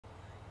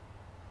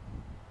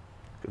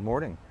Good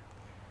morning.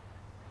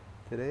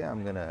 Today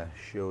I'm going to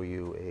show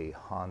you a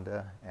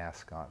Honda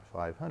Ascot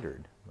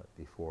 500, but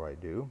before I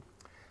do,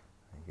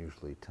 I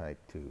usually like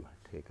to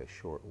take a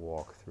short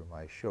walk through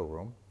my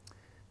showroom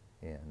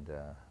and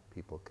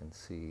people can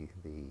see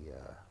the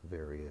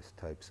various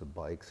types of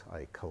bikes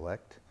I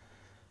collect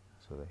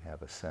so they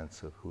have a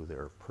sense of who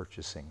they're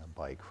purchasing a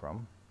bike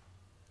from.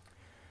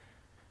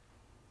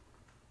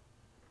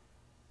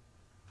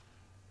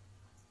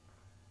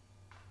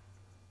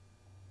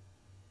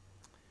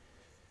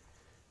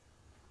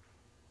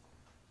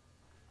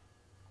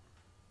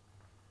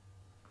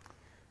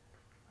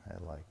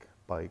 I like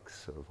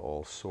bikes of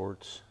all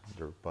sorts,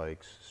 dirt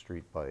bikes,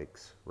 street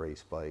bikes,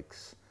 race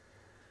bikes.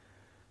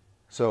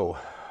 So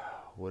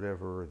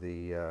whatever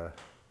the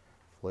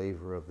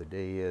flavor of the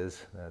day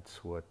is,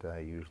 that's what I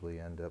usually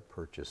end up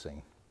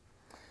purchasing.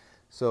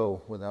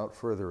 So without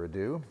further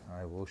ado,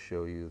 I will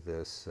show you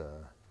this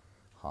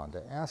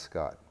Honda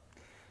Ascot.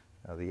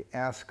 Now the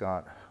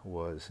Ascot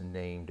was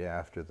named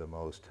after the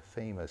most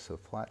famous of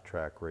flat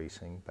track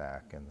racing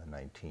back in the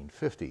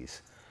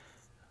 1950s.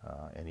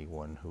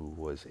 Anyone who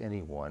was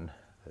anyone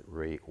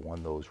that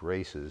won those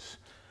races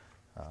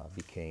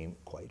became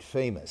quite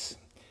famous.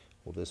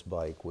 Well, this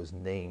bike was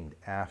named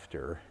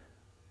after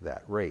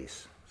that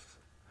race.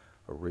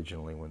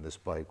 Originally, when this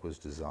bike was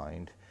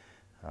designed,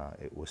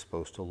 it was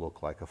supposed to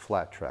look like a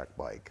flat track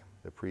bike.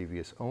 The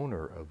previous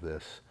owner of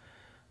this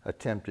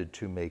attempted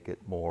to make it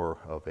more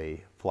of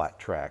a flat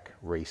track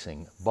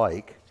racing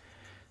bike,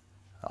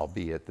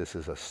 albeit this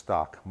is a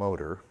stock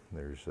motor.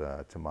 There's,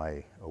 to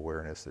my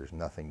awareness, there's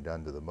nothing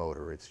done to the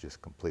motor. It's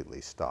just completely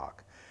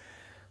stock.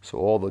 So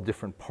all the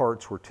different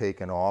parts were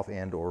taken off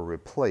and or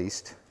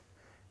replaced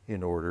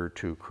in order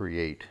to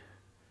create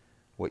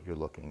what you're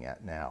looking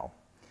at now.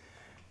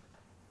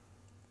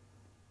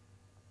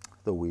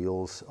 The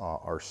wheels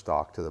are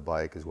stock to the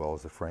bike, as well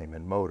as the frame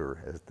and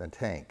motor as the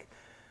tank.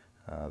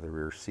 The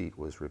rear seat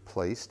was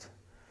replaced,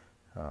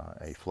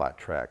 a flat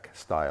track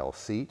style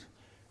seat,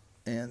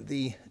 and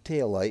the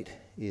taillight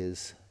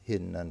is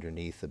hidden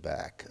underneath the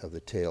back of the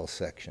tail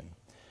section.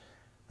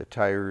 The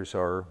tires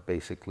are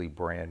basically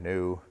brand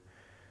new.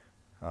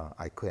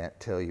 I can't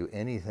tell you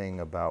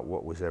anything about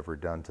what was ever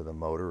done to the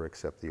motor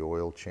except the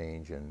oil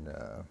change and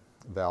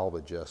valve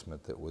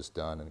adjustment that was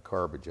done and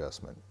carb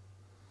adjustment.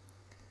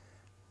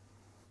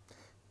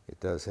 It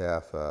does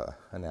have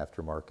an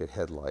aftermarket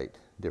headlight,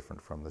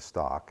 different from the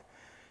stock.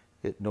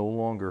 It no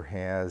longer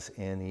has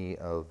any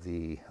of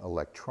the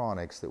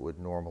electronics that would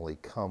normally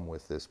come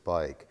with this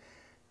bike.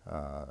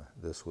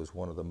 This was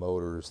one of the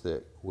motors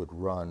that would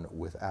run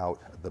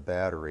without the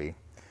battery,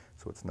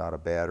 so it's not a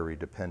battery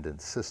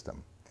dependent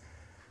system.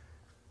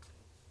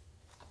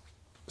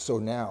 So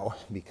now,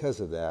 because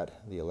of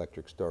that, the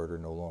electric starter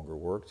no longer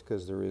works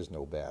because there is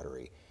no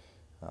battery.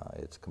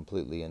 It's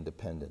completely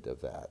independent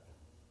of that.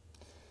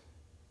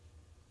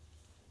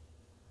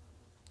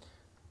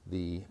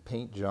 The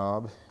paint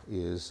job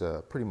is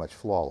pretty much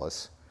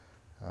flawless.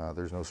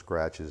 There's no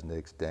scratches,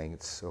 nicks,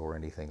 dents, or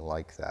anything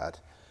like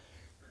that.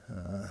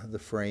 The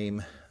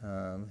frame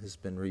has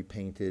been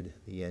repainted.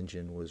 The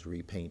engine was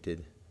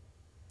repainted.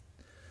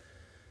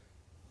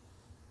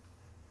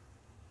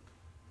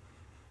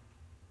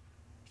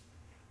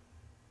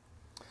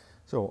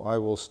 So I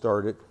will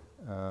start it,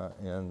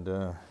 and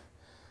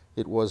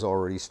it was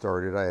already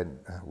started. I had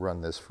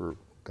run this for,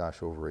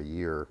 gosh, over a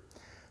year.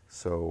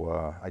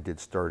 So I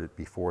did start it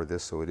before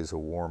this, so it is a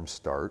warm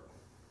start.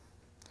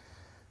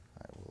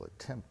 I will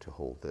attempt to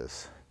hold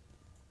this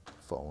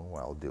phone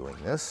while doing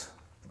this.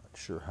 Not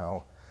sure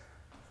how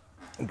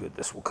good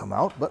this will come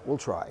out, but we'll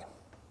try.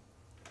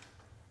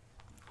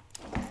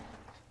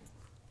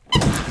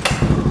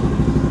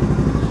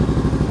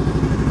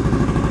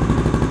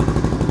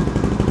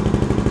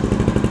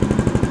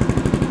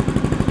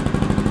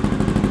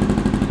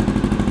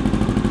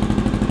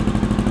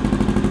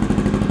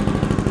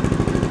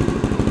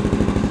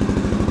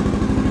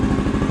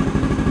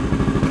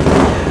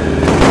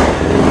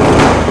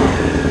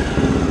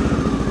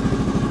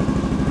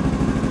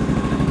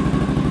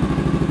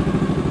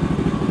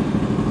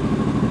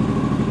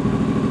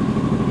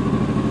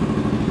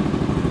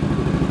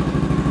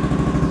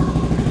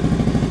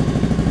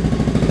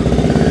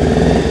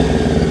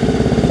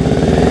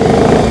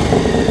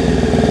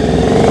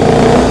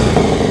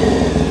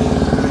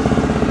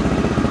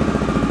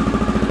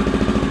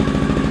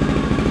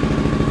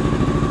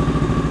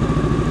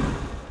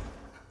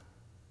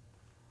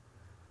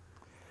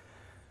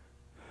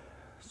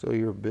 So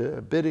you're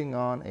bidding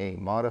on a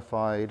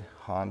modified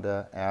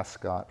Honda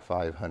Ascot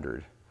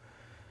 500.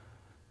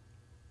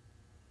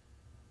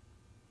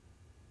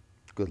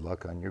 Good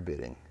luck on your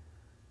bidding.